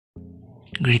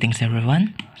Greetings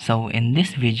everyone. So in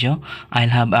this video, I'll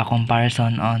have a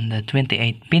comparison on the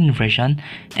 28-pin version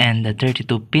and the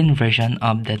 32-pin version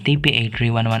of the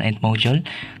TPA3118 module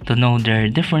to know their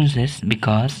differences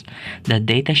because the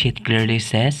datasheet clearly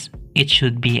says it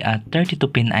should be a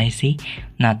 32-pin IC,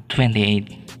 not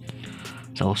 28.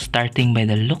 So starting by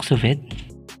the looks of it,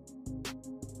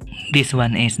 this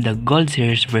one is the Gold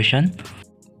Series version,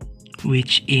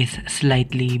 which is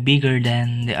slightly bigger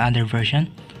than the other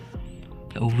version,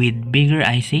 with bigger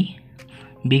IC,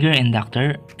 bigger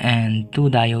inductor, and two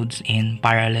diodes in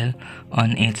parallel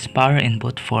on its power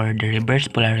input for the reverse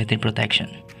polarity protection.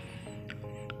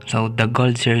 So the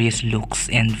Gold Series looks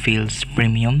and feels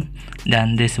premium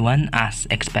than this one as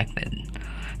expected.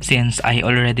 Since I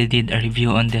already did a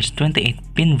review on this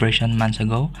 28-pin version months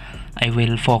ago, I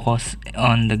will focus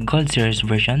on the Gold Series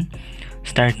version,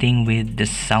 starting with the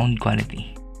sound quality.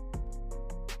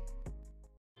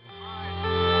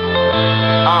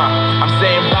 I'm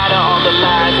saying bye to all the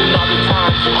lies and all the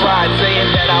times you cried, saying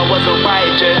that I wasn't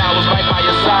right, yet I was right by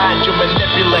your side. You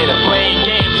manipulator, playing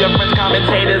games, your friends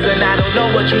commentators, and I don't know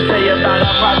what you say about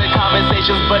our private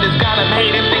conversations, but it's got them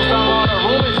hating. Thanks to all the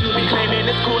rumors you be claiming,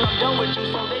 it's cool, I'm done with you,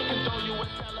 so they can throw you a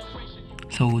celebration.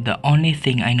 So the only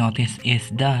thing I noticed is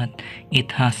that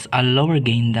it has a lower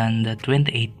gain than the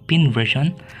 28-pin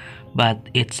version, but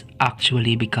it's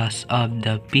actually because of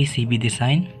the PCB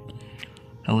design.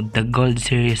 So the Gold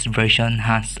Series version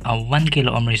has a 1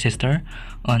 kilo ohm resistor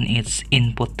on its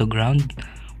input to ground,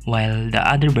 while the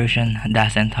other version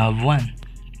doesn't have one.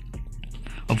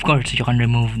 Of course, you can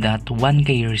remove that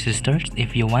 1K resistor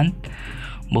if you want.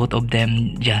 Both of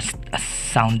them just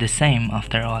sound the same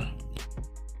after all.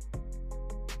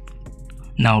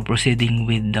 Now proceeding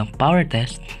with the power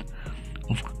test,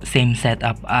 same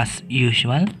setup as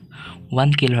usual,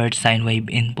 1 kHz sine wave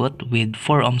input with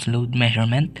 4 ohms load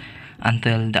measurement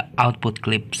until the output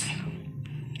clips.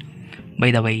 By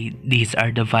the way, these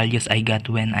are the values I got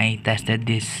when I tested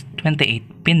this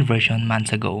 28-pin version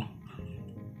months ago.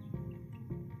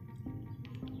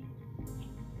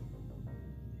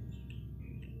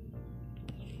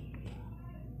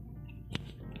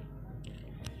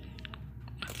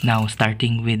 Now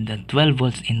starting with the 12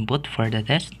 volts input for the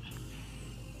test,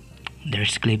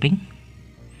 there's clipping.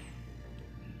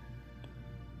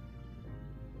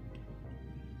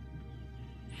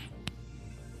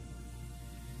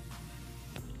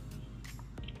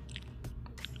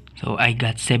 So I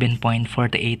got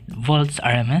 7.48 volts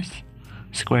RMS,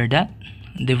 square that,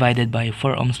 divided by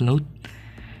 4 ohms load,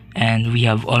 and we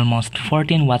have almost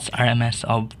 14 watts RMS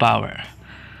of power.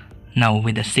 Now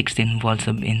with the 16 volts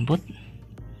of input,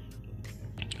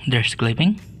 there's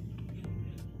clipping.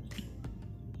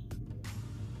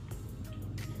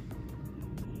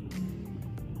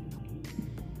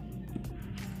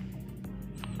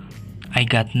 I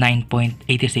got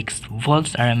 9.86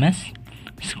 volts RMS,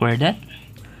 square that,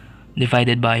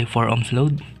 divided by 4 ohms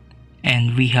load,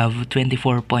 and we have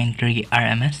 24.3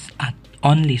 RMS at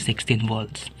only 16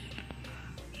 volts.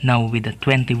 Now with the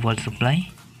 20 volt supply,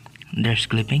 there's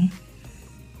clipping.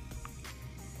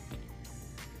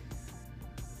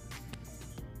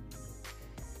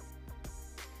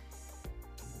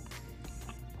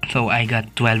 So I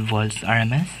got 12 volts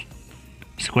RMS,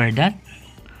 square that,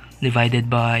 divided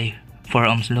by 4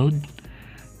 ohms load,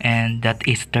 and that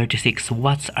is 36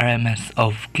 watts RMS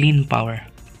of clean power.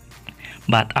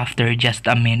 But after just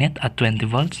a minute at 20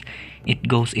 volts, it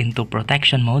goes into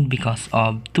protection mode because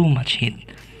of too much heat.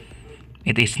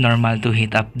 It is normal to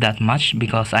heat up that much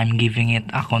because I'm giving it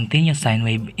a continuous sine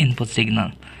wave input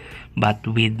signal. But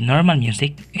with normal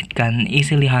music, it can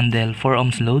easily handle 4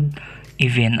 ohms load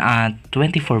even at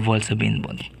 24 volts of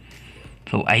input.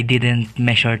 So I didn't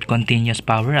measure continuous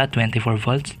power at 24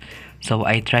 volts. So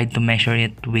I tried to measure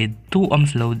it with 2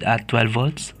 ohms load at 12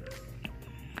 volts,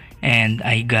 and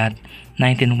I got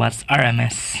 19 watts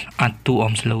RMS at 2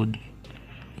 ohms load,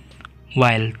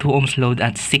 while 2 ohms load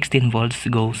at 16 volts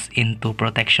goes into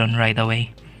protection right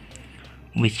away,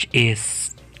 which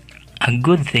is a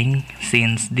good thing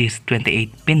since this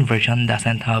 28-pin version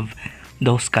doesn't have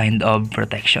those kind of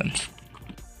protections.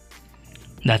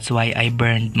 That's why I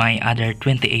burned my other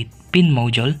 28-pin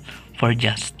module for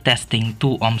just testing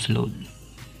 2 ohms load.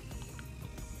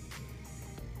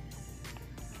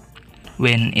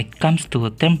 When it comes to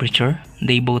temperature,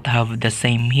 they both have the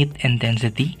same heat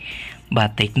intensity,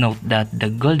 but take note that the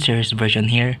Gold Series version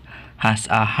here has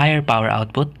a higher power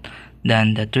output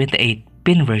than the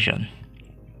 28-pin version.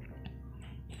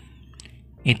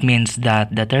 It means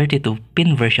that the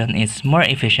 32-pin version is more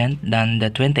efficient than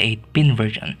the 28-pin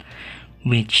version,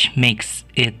 which makes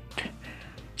it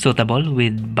suitable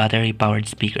with battery-powered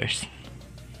speakers.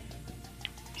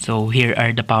 So here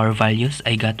are the power values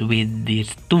I got with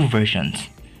these two versions.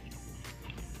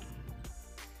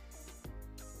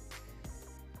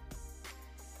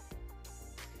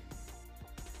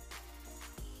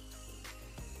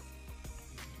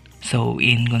 So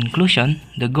in conclusion,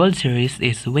 the Gold series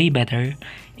is way better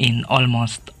in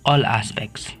almost all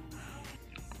aspects.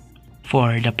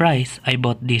 For the price, I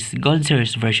bought this Gold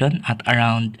series version at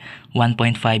around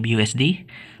 1.5 USD,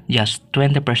 just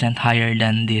 20% higher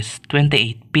than this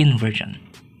 28-pin version.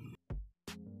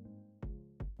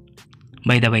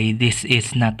 By the way, this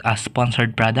is not a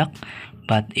sponsored product,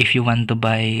 but if you want to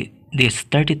buy this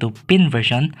 32-pin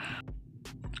version,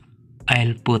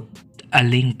 I'll put a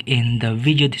link in the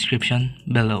video description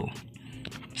below.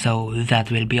 So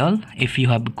that will be all. If you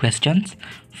have questions,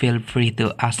 feel free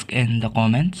to ask in the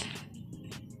comments.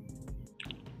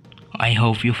 I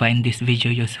hope you find this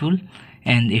video useful,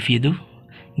 and if you do,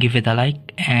 give it a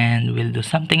like and we'll do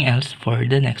something else for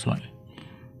the next one.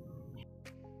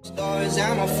 Stories,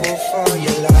 I'm a fool for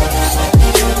your love.